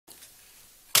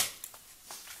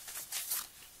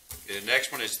The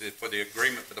next one is for the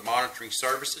agreement for the monitoring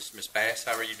services. Ms. Bass,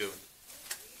 how are you doing?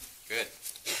 Good.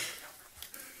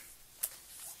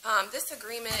 This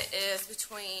agreement is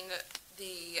between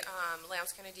the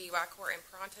Lowndes County DUI Court and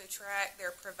Pronto track.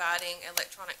 They're providing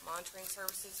electronic monitoring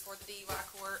services for the DUI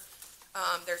Court.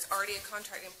 There's already a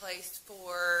contract in place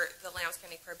for the Lowndes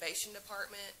County Probation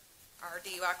Department. Our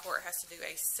DUI Court has to do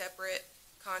a separate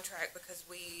contract because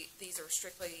these are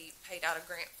strictly paid out of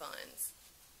grant funds.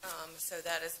 So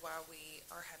that is why we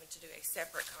are having to do a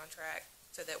separate contract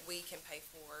so that we can pay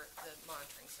for the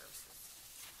monitoring services.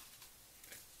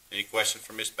 Any question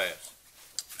for Ms. Bass?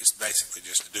 It's basically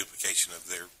just a duplication of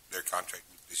their contract.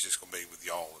 It's just going to be with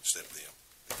y'all instead of them.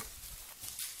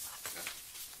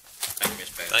 Thank you, Ms.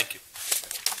 Bass. Thank you.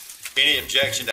 Any objection to